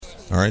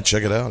All right,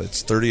 check it out.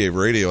 It's 38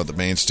 Radio at the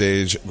main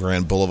stage,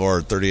 Grand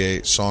Boulevard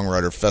 38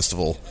 Songwriter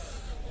Festival.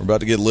 We're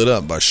about to get lit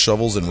up by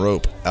Shovels and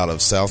Rope out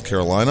of South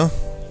Carolina.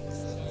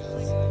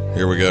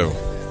 Here we go.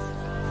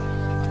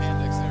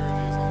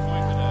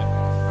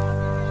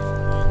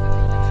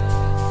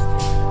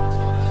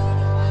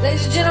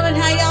 Ladies and gentlemen,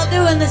 how y'all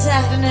doing this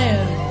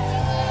afternoon?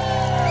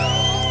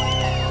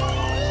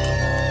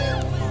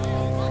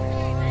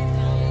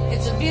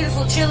 It's a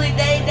beautiful chilly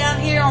day down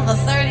here on the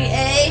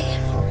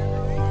 30A.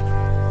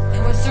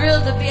 And we're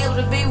thrilled to be able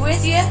to be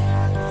with you.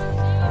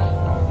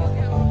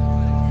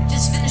 We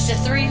just finished a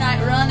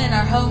 3-night run in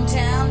our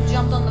hometown.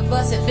 Jumped on the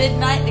bus at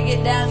midnight to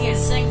get down here to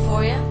sing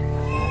for you.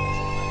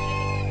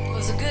 It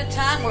was a good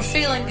time. We're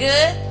feeling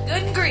good.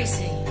 Good and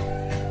greasy.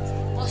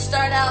 We'll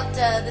start out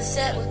the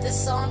set with this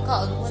song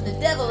called When the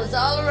Devil Is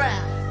All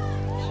Around.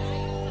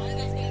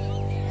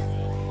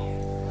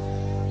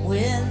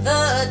 When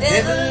the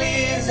devil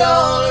is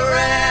all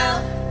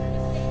around,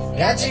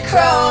 got you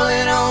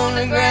crawling on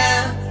the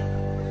ground,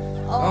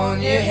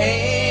 on your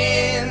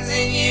hands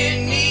and your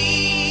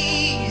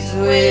knees,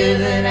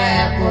 with an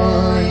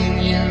apple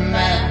in your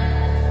mouth,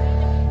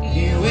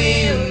 you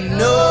will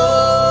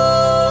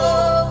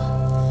know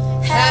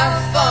how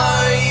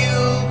far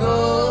you'll go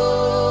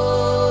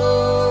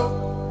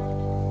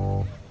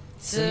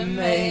to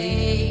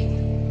make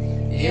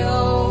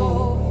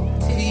your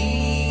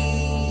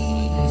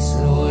peace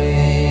with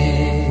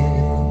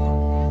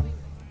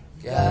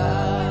God.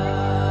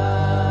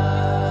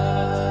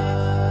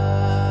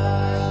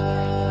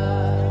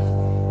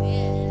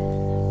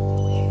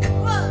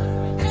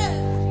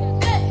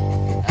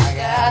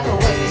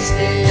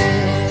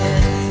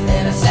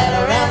 And I sat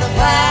around the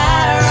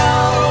fire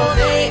all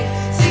day,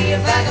 see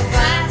if I could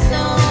find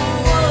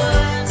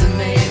someone to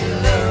make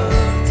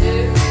love to.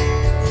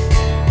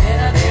 And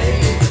I never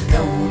even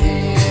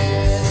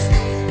noticed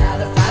how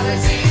the fire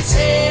seems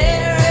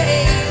tear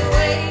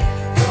away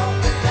from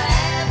the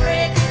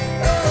fabric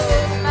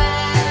of my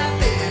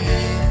bed.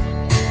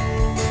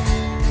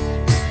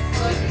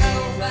 But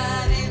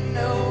nobody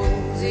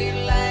knows it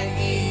like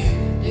you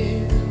do,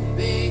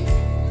 babe.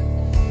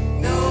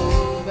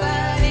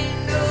 Nobody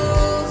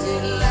knows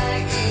it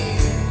like you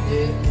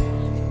do.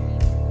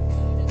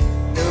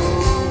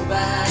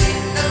 Nobody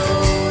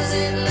knows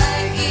it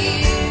like you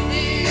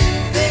do,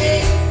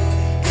 babe.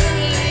 At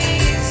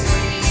least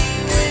we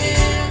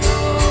will go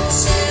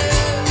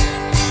soon.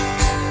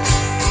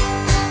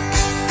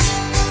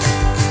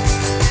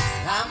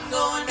 I'm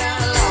going down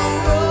a long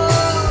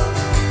road.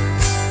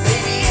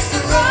 Maybe it's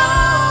the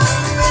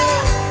wrong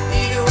road.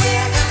 Either way,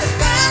 I got to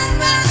find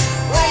my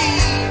way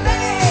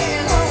back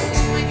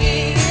home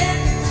again.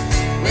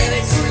 Well,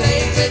 it's too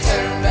late to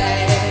turn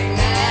back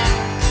now.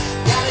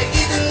 Gotta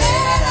get the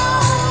lead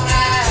on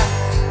out.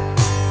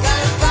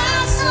 Gotta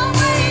find some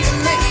way to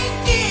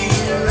make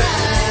it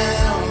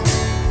around.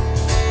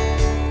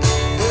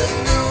 But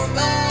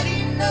nobody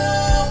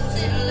knows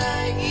it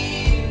like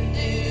you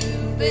do,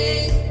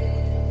 babe.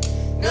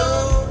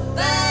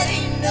 Nobody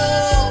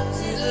knows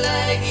it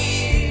like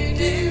you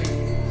do.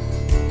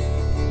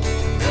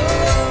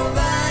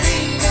 Nobody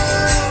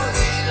knows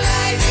it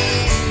like you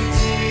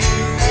do,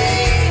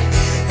 babe.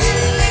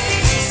 At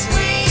least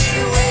we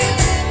will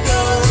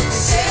go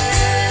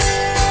soon.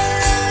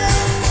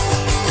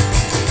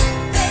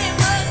 There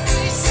must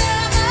be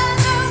some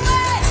other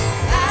way,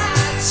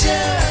 I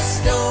just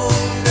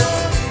don't know.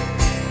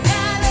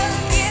 Gotta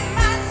get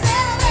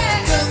myself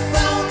back up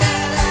on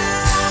that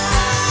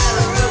high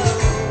road.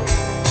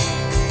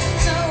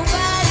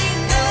 Nobody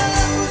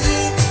knows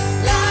it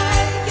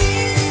like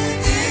you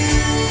do.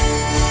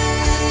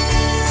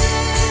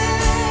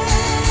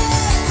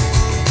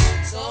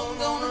 So I'm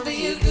gonna be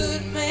a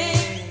good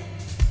man,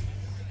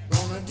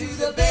 gonna do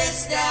the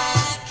best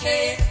I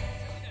can,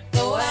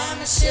 though I'm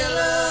a shell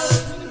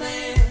of the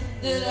man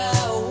that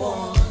I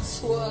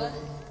once was.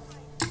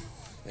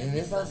 And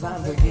if I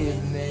find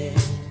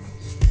forgiveness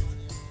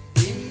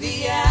in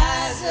the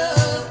eyes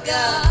of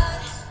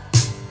God,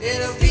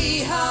 it'll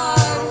be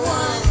hard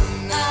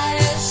won, I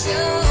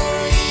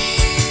assure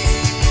you.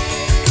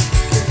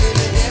 'Cause when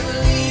the devil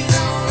is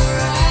all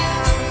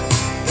around,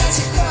 got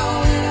you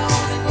crawling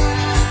on the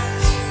ground,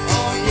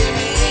 on your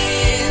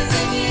hands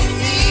and your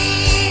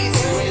knees,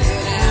 with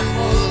an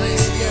apple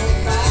in your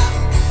mouth,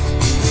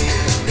 you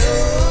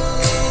know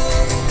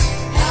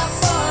how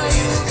far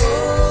you go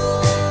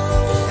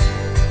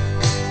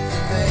to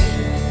make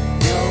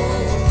your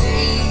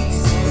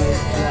peace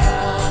with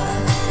God.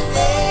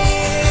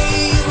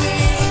 Hey, we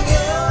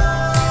go.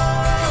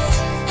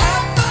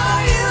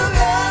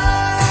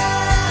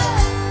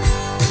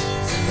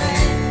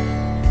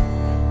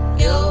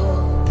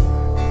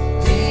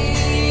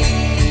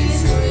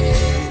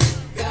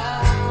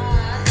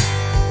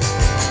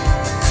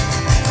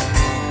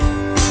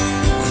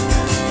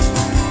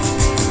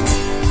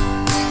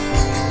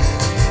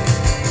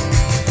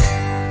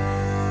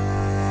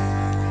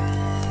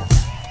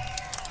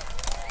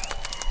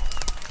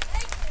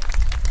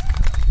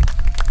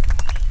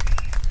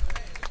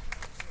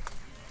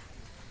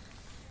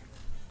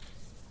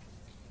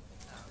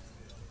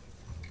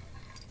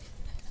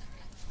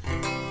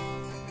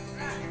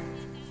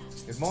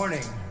 Good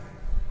morning.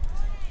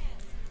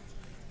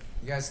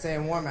 You guys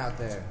staying warm out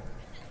there?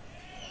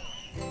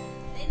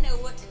 They know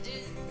what to do.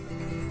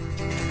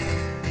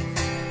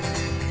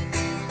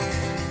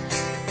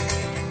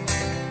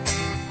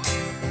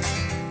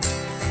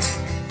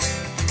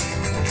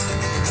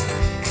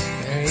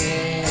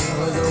 Marianne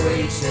was a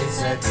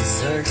waitress at the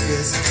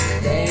circus.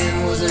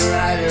 Dan was a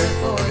writer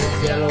for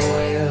the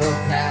Delaware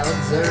Pal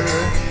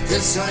Observer.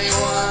 Just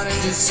 21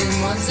 and just 2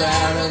 months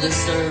out of the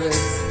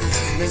service.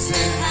 This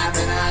thing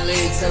happened out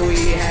late, so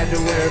we had to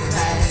wear a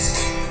patch.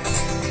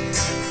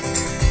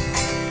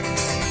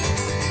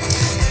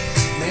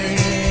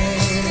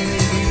 Marianne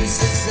introduced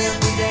herself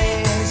to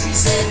Dan. She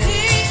said, Do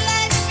you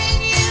like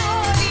me?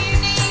 Or do you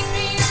need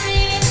me to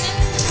read it?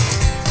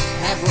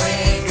 halfway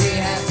angry,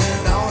 half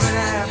turned on and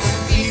half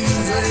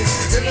confused. But it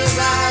took her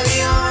by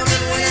the arm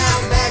and went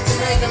out back to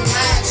make a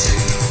match.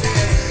 She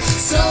said,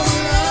 so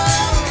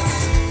long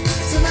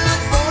to my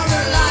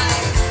former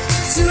life,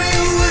 to a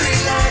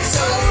worried life,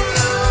 so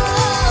long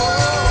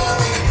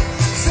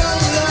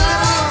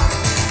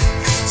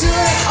to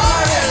a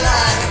harder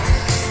life,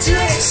 to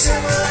a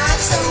summer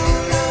life, so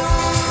long.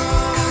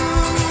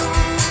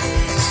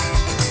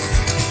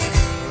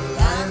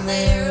 Lying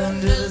there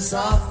under the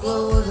soft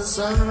glow of the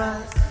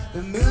sunrise,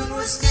 the moon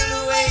was still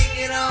awake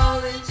and all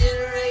the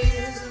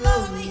generators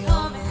lonely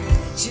humming.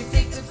 She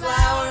picked a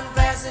flower and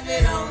fastened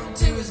it on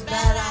to his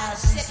bad eyes.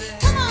 She said,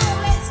 Come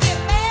on, let's get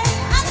married.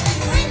 I think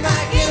we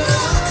might get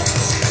along.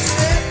 she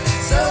said,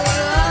 so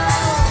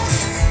long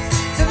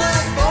to my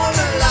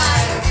former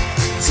life,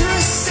 to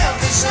a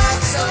selfish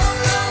life, so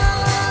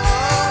long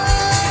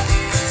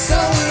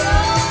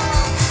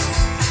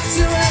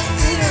to a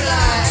bitter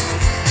life,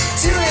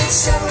 to a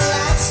summer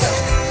life, so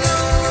long.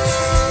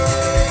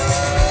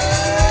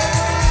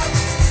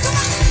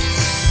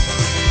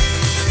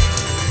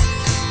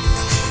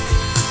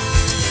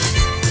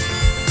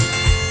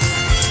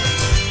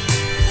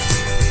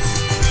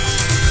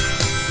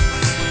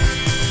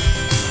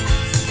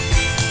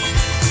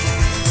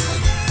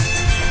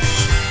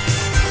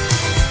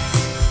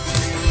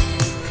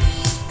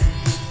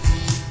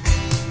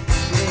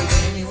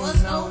 He was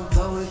no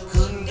poet,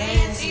 couldn't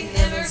dance, he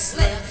never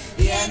slept.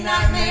 He had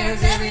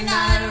nightmares every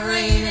night of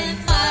rain and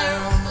fire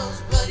on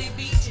those bloody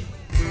beaches.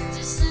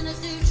 Just sent a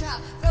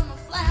dewdrop from a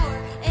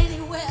flower and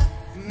he wept.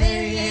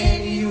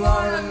 Marianne, you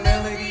are a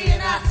melody,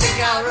 and I think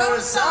I wrote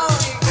a song.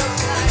 It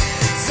goes like,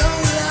 so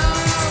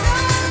long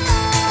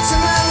to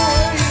my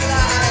worried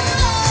life,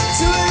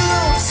 to a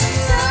lonesome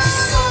life,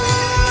 so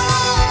long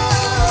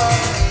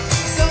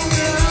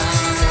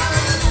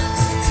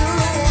to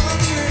a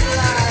wandering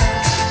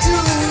life, to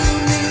a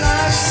lonely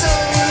life, so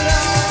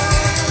long.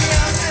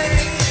 I say,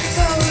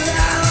 so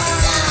long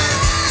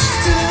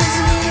to those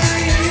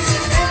memories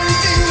and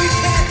everything we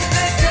can't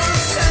let go,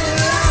 so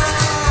long.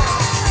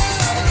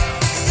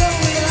 So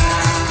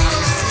long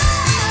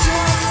to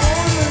our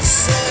former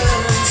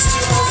selves, to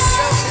our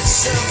selfish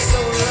selves,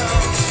 so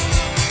long.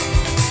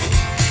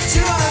 To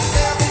our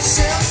selfish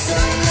selves, so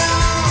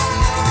long.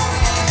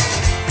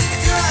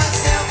 To our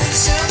selfish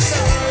selves, so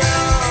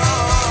long.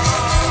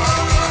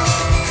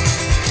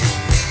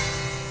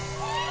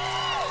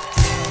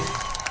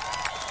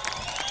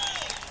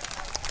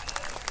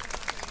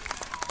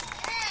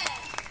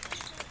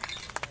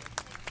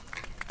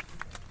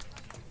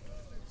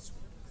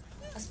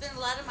 I spent a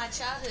lot of my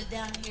childhood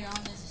down here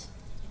on this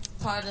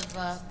part of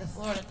the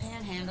Florida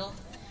Panhandle,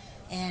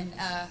 and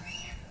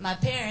my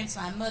parents,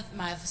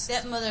 my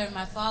stepmother and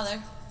my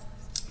father,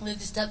 lived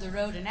just up the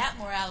road in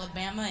Atmore,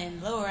 Alabama,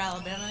 and Lower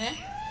Alabama there.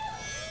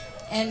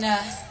 And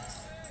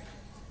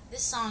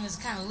this song is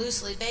kind of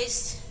loosely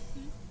based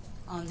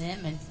on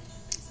them. And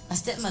my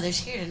stepmother's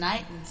here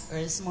tonight, or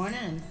this morning,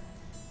 and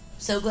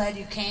so glad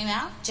you came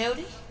out,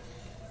 Jody.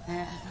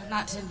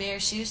 Not to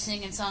embarrass you,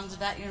 singing songs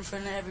about you in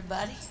front of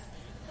everybody.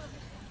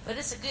 But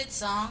it's a good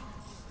song,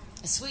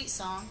 a sweet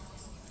song.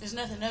 There's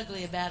nothing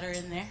ugly about her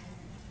in there.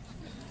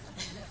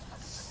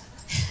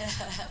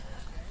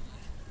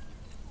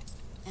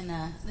 And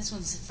this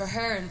one's for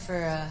her and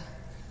for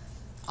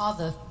all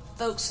the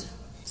folks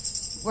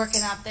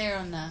working out there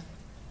on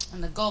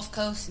the Gulf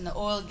Coast in the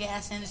oil and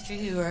gas industry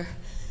who are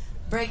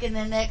breaking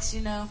their necks,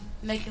 you know,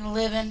 making a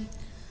living,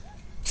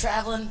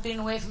 traveling, being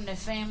away from their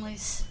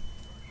families.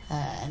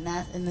 And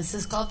this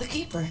is called The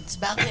Keeper. It's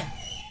about them.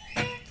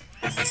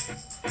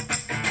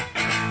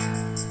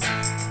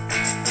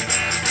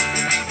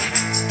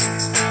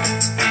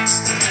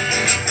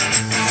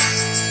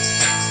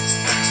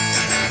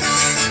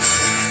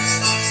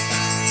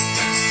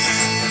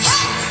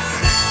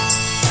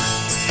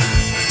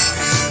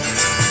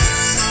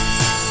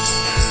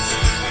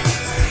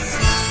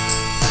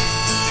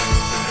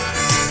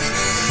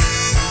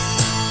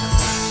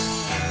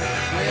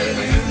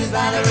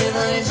 By the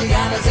river and she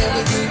gotta tell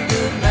a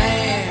good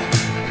man.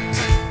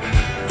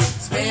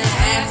 Spent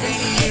half the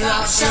year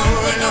offshore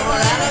in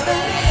North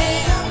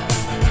Alabama.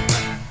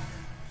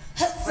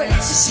 Her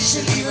friends said she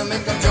should leave him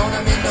and come join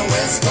him in the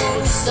West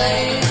Coast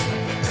sand.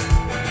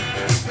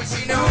 But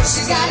she knows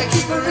she's gotta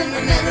keep her and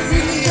they never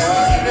really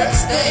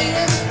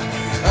understand.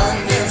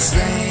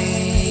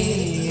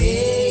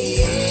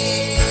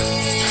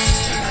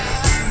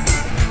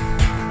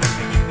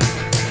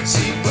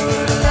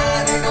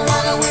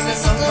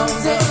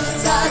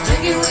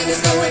 it's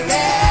going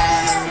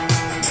down.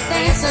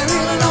 Dancing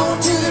real alone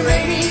to the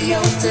radio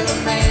till the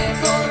man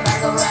goes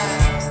back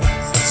around.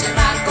 She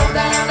might go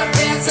down to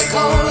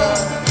Pensacola,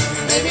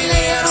 maybe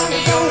lay it on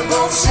the old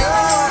Gulf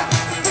Shore,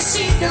 but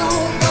she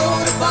don't go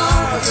to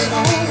bars at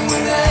home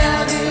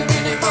without him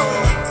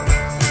anymore.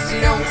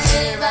 She don't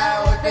care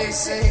about what they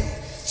say.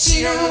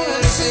 She don't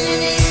listen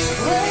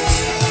anyway.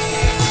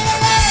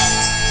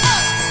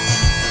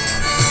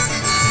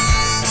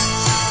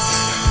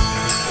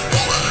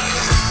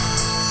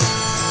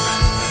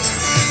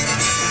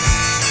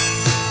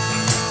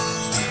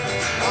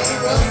 On the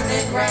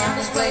roughneck ground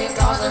is playing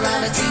cards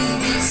around a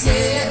TV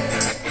set,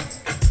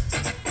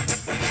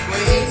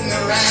 waiting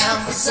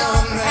around for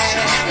some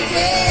happy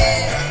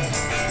head.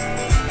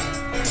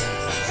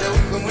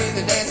 Joking with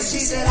the dancer, she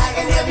said, I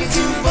can help you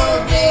to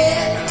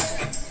forget.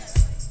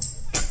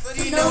 But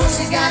he knows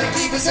he's gotta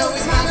keep it, so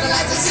his mouth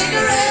lights a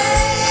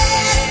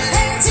cigarette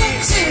and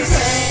tips his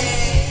hand.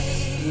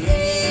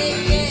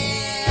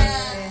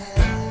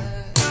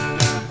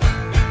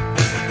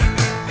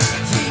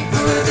 He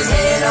puts his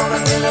head on the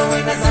pillow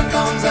when the sun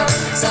comes up,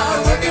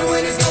 start working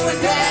when it's going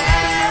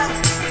down.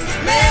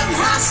 Melting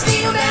hot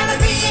steel down at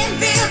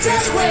Beanfield,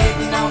 just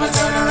waiting on a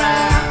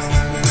turnaround.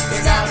 He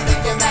starts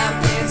thinking about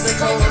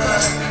Pensacola,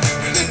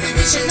 could be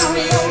fishing on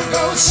the old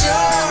Gulf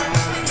Shore,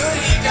 but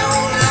he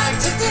don't like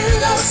to do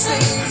those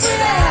things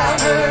without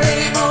her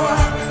anymore.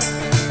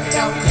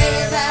 Don't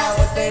care about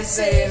what they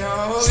say,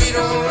 no, she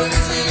don't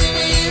listen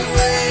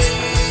anyway.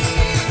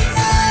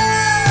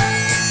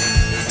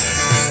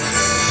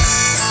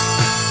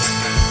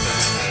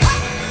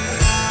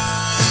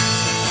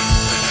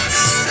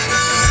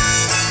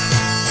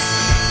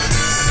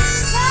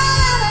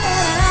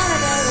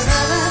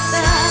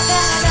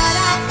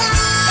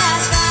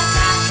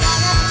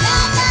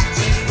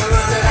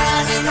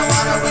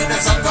 When the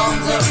sun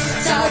comes up,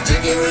 start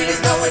drinking when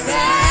it's going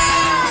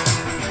down.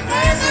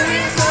 As the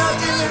rinse goes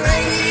to the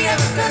radio,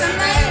 cause the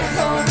man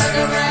goes back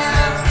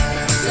around.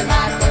 She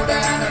might go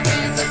down to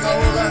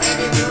Pensacola,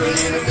 maybe do a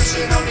little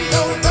fishing on the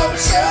old Gulf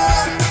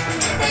Shore.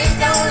 They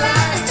don't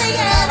like to stay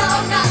out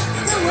all night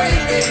the way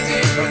they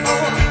did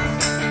before.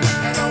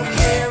 They don't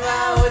care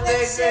about what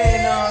they say,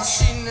 no,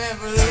 she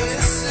never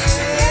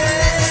listens.